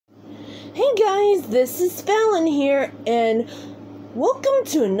Hey guys, this is Falon here, and welcome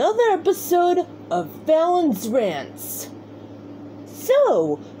to another episode of Falon's Rants.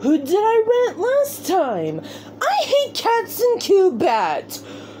 So, who did I rant last time? I hate cats and Q-Bat,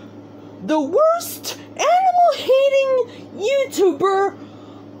 the worst animal-hating YouTuber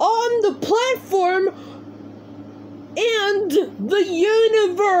on the platform and the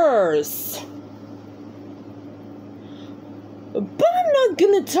universe. But I'm not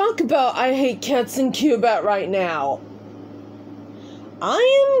gonna talk about I hate cats and Q-Bat right now.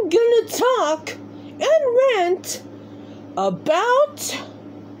 I am gonna talk and rant about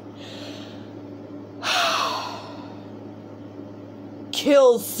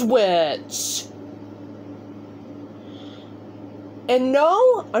Killswitch. And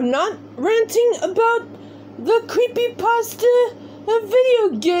no, I'm not ranting about the creepypasta video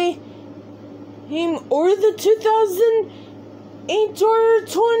game or the 2008 or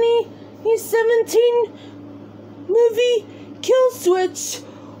 2017 movie Killswitch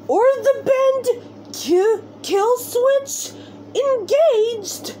or the band Killswitch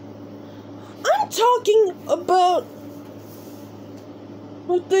Engaged. I'm talking about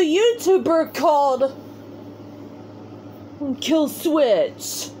what the YouTuber called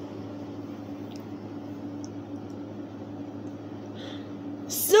Killswitch.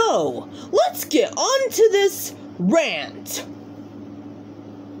 So, let's get on to this rant.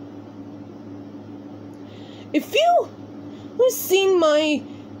 If you've seen my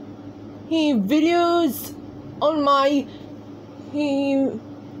videos on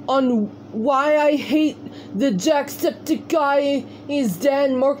on why I hate the Jacksepticeye's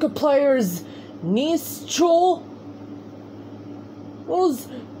Dan Markiplier's niece troll, well,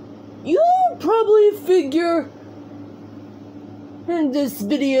 you'll probably figure this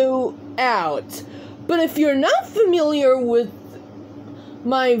video out. But if you're not familiar with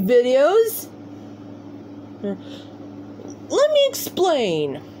my videos, let me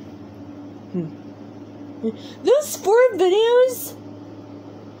explain. Those 4 videos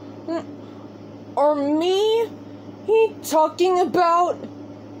are me talking about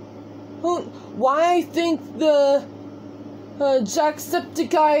why I think the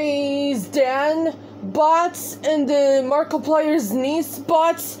Jacksepticeye's Dan bots and the Markiplier's niece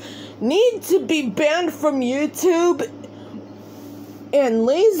bots need to be banned from YouTube, and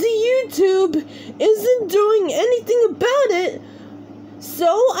lazy YouTube isn't doing anything about it, so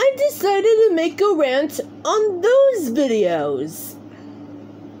I decided to make a rant on those videos.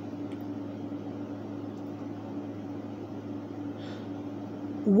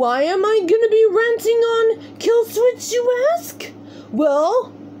 Why am I gonna be ranting on Killswitch, you ask?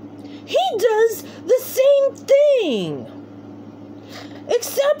 Well, he does the same thing,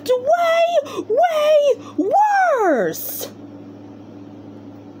 except way worse.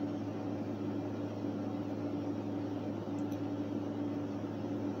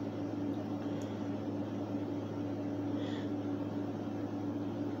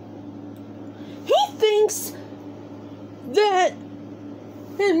 He thinks that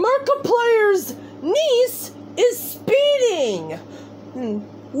Markiplier's niece is speeding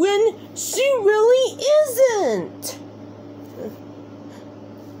when she really isn't.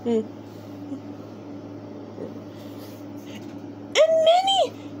 And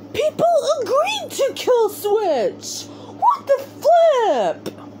many people agreed to Killswitch. What the flip?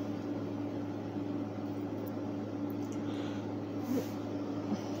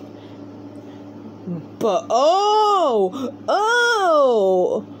 But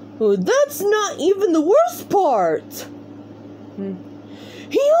that's not even the worst part.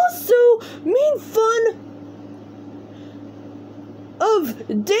 He also made fun of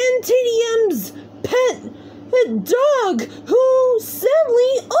Dan TDM's pet dog, who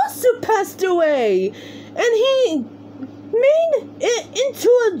sadly also passed away, and he made it into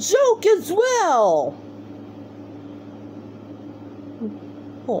a joke as well.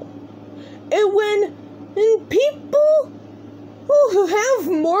 And when people who have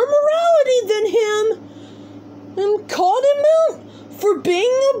more morality than him and called him out for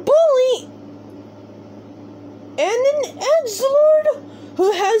being a bully and an edgelord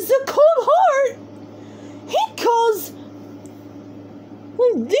who has a cold heart, he calls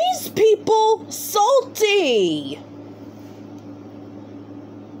these people salty.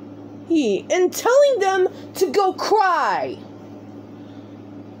 And telling them to go cry.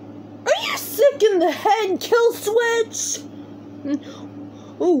 Are you sick in the head, Killswitch?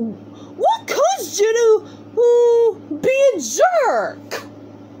 What caused you to be a jerk?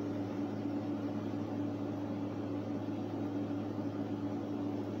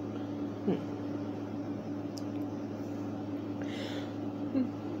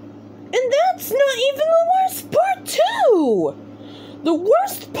 that's not even the worst part, too. The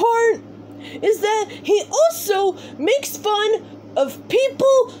worst part is that he also makes fun of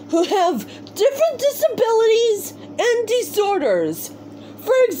people who have different disabilities and disorders.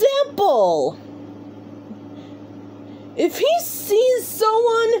 For example, if he sees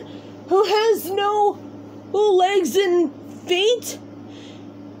someone who has no legs and feet,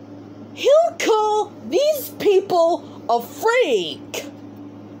 he'll call these people a freak.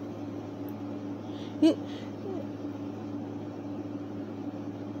 And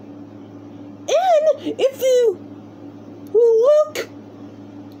if you look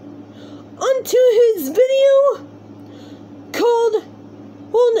onto his video called,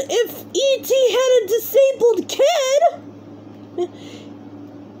 If E.T. Had a Disabled Kid,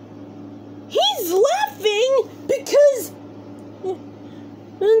 he's laughing because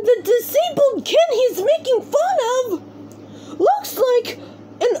the disabled kid he's making fun of looks like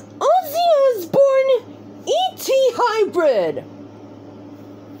an Ozzy Osbourne E.T. hybrid.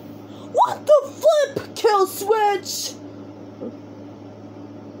 What the flip, Killswitch?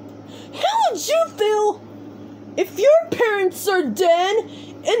 How would you feel if your parents are dead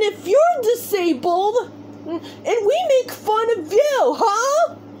and if you're disabled and we make fun of you,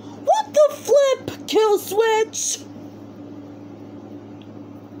 huh? What the flip, Killswitch?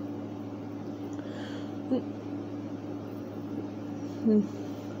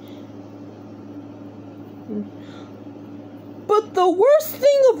 But the worst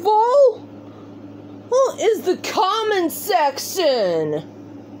thing of all, is the comment section.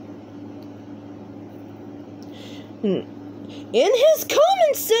 In his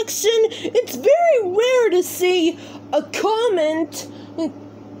comment section, it's very rare to see a comment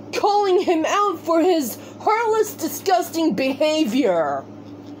calling him out for his heartless, disgusting behavior.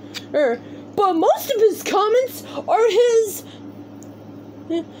 But most of his comments are his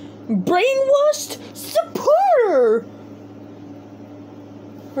brainwashed supporters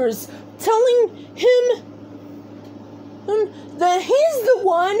telling him that he's the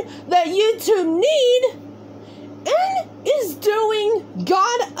one that YouTube need and is doing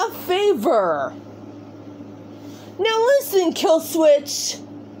God a favor. Now listen, Killswitch.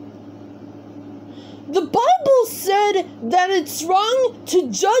 The Bible said that it's wrong to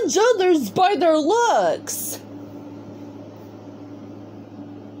judge others by their looks.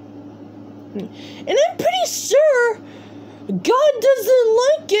 And I'm pretty sure God doesn't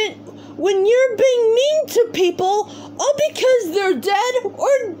like it when you're being mean to people all because they're dead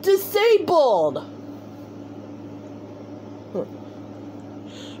or disabled.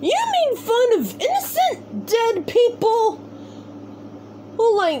 You made fun of innocent dead people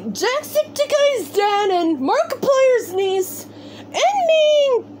like Jacksepticeye's dad and Markiplier's niece, and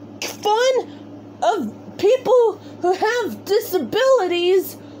making fun of people who have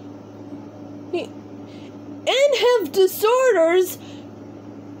disabilities and have disorders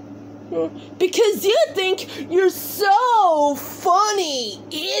because you think you're so funny,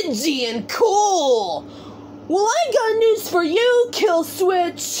 edgy, and cool. Well, I got news for you,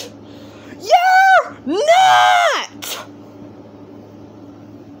 Killswitch. You're not!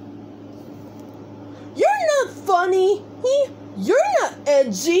 You're not funny. You're not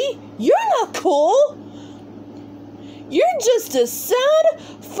edgy. You're not cool. You're just a sad,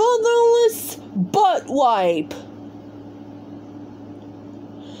 fatherless butt wipe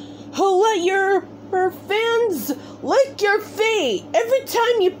who let your fans lick your feet every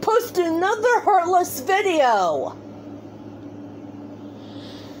time you post another heartless video.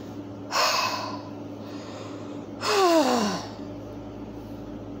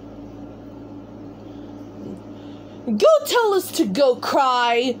 Go tell us to go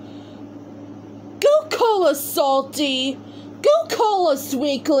cry. Go call us salty. Go call us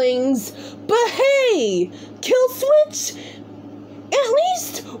weaklings. But hey, Killswitch, at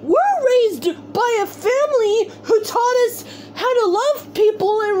least we're raised by a family who taught us how to love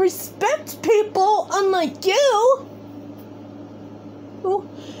people and respect people, unlike you.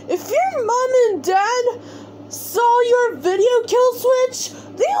 If your mom and dad saw your video,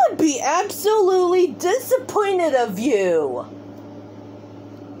 Killswitch, they would be absolutely disappointed of you.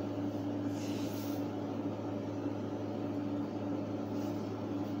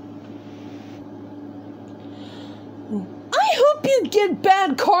 I hope you get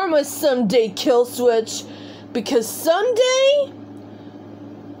bad karma someday, Killswitch, because someday,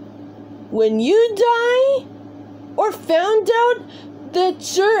 when you die, or found out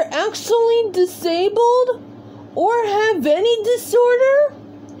that you're actually disabled, or have any disorder,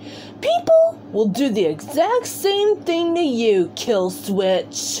 people will do the exact same thing to you,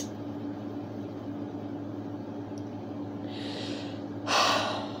 Killswitch.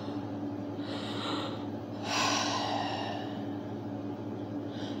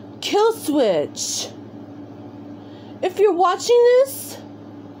 Killswitch, if you're watching this,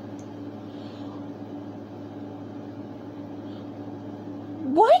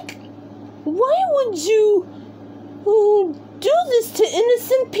 why would you do this to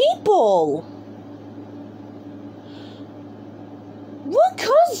innocent people? What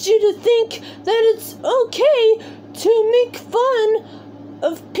caused you to think that it's okay to make fun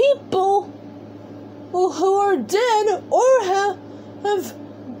of people who are dead or have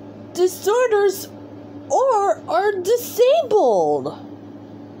disorders or are disabled?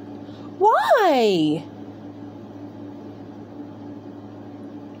 Why?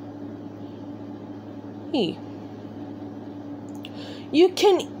 Hey, you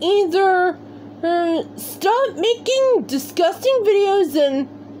can either stop making disgusting videos and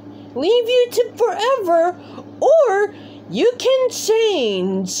leave YouTube forever, or you can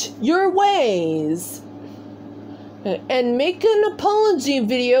change your ways and make an apology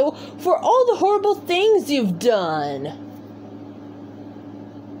video for all the horrible things you've done.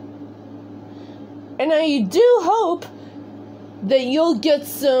 And I do hope that you'll get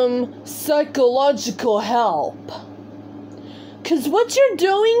some psychological help. 'Cause what you're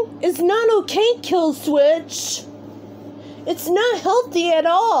doing is not okay, Killswitch. It's not healthy at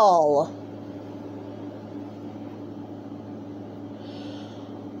all.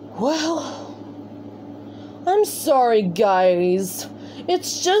 Well, I'm sorry, guys.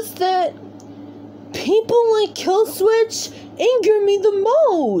 It's just that people like Killswitch anger me the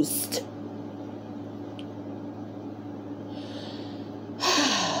most.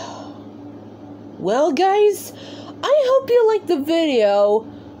 Well, guys, I hope you liked the video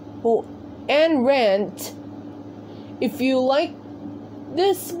and rant. If you like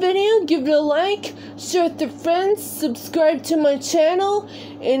this video, give it a like, share it with your friends, subscribe to my channel,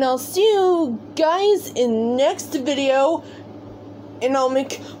 and I'll see you guys in the next video, and I'll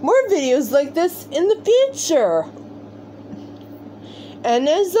make more videos like this in the future. And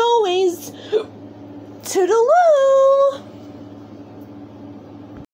as always, toodaloo!